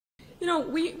You know,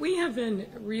 we have been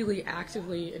really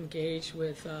actively engaged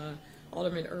with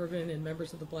Alderman Irvin and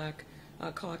members of the Black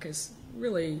Caucus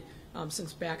really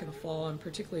since back in the fall, and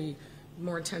particularly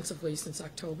more intensively since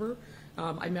October.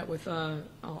 I met with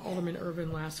Alderman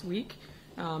Irvin last week,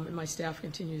 and my staff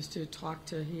continues to talk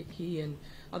to he and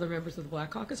other members of the Black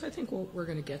Caucus. I think we're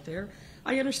going to get there.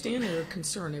 I understand their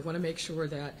concern. They want to make sure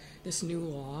that this new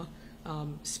law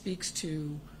speaks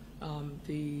to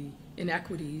the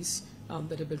inequities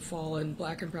that have befallen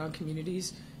Black and brown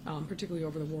communities, particularly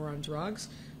over the war on drugs.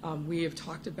 We have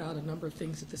talked about a number of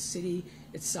things that the city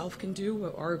itself can do.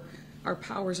 Our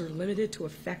powers are limited to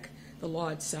affect the law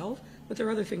itself, but there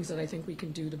are other things that I think we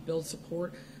can do to build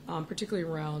support, particularly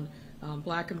around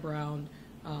Black and brown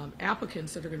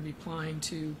applicants that are going to be applying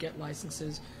to get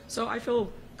licenses. So I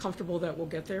feel comfortable that we'll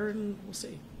get there, and we'll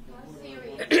see.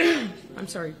 I'm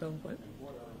sorry, Bill, what?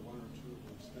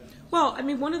 Well, I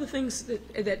mean, one of the things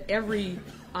that every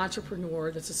entrepreneur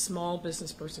that's a small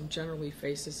business person generally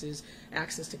faces is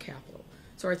access to capital.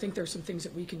 So I think there's some things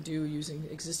that we can do using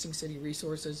existing city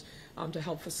resources to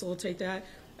help facilitate that.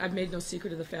 I've made no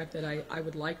secret of the fact that I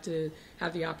would like to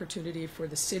have the opportunity for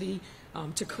the city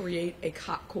to create a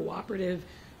cooperative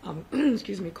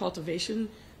excuse me, cultivation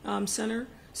center,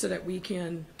 so that we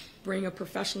can bring a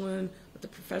professional in, let the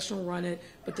professional run it,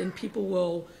 but then people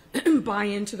will buy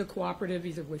into the cooperative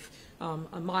either with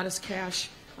a modest cash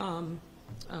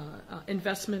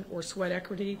investment or sweat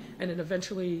equity, and then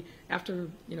eventually, after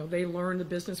they learn the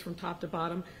business from top to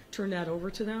bottom, turn that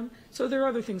over to them. So there are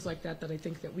other things like that that I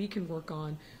think that we can work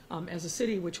on as a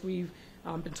city, which we've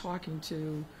been talking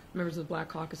to members of the Black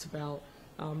Caucus about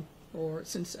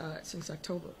since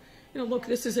October. Look,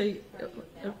 this is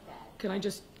can I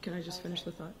just finish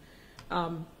the thought?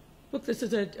 Look, this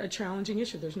is a challenging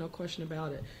issue. There's no question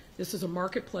about it. This is a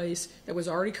marketplace that was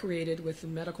already created with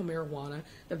medical marijuana.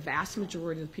 The vast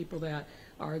majority of the people that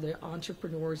are the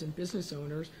entrepreneurs and business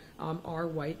owners are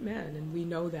white men, and we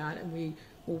know that, and we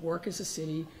will work as a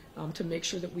city to make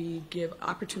sure that we give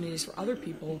opportunities for other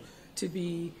people to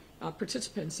be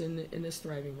participants in this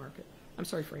thriving market. I'm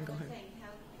sorry, Frank, go ahead.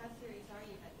 How serious are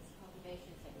you about this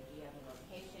cultivation center? Do you have a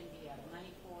location? Do you have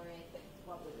money for it?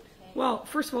 What would it take? Well,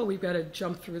 first of all, we've got to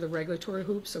jump through the regulatory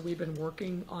hoops, so we've been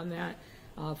working on that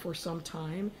for some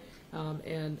time,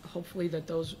 and hopefully that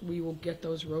we will get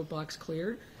those roadblocks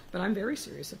cleared. But I'm very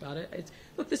serious about it.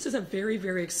 Look, this is a very,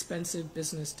 very expensive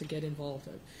business to get involved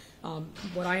in.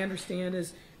 What I understand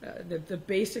is the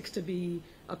basics to be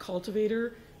a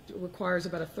cultivator requires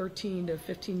about a $13 to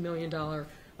 $15 million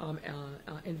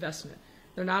investment.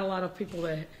 There are not a lot of people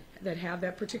that have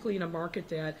that, particularly in a market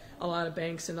that a lot of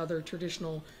banks and other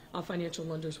traditional financial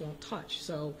lenders won't touch.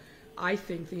 So I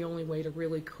think the only way to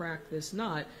really crack this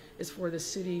nut is for the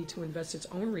city to invest its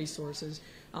own resources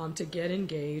to get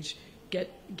engaged, get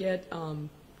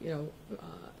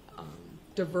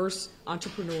diverse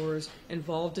entrepreneurs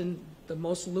involved in the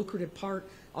most lucrative part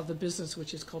of the business,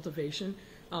 which is cultivation.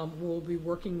 We'll be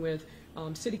working with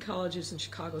city colleges in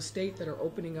Chicago State that are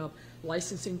opening up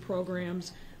licensing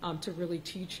programs to really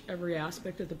teach every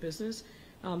aspect of the business.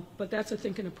 But that's, I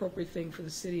think, an appropriate thing for the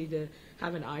city to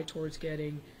have an eye towards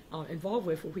getting involved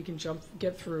with, where we can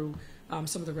get through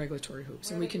some of the regulatory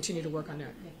hoops, and we continue to work on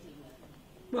that.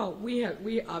 Well,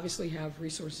 we obviously have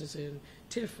resources in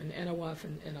TIF and NOF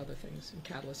and other things, and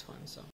Catalyst funds. So.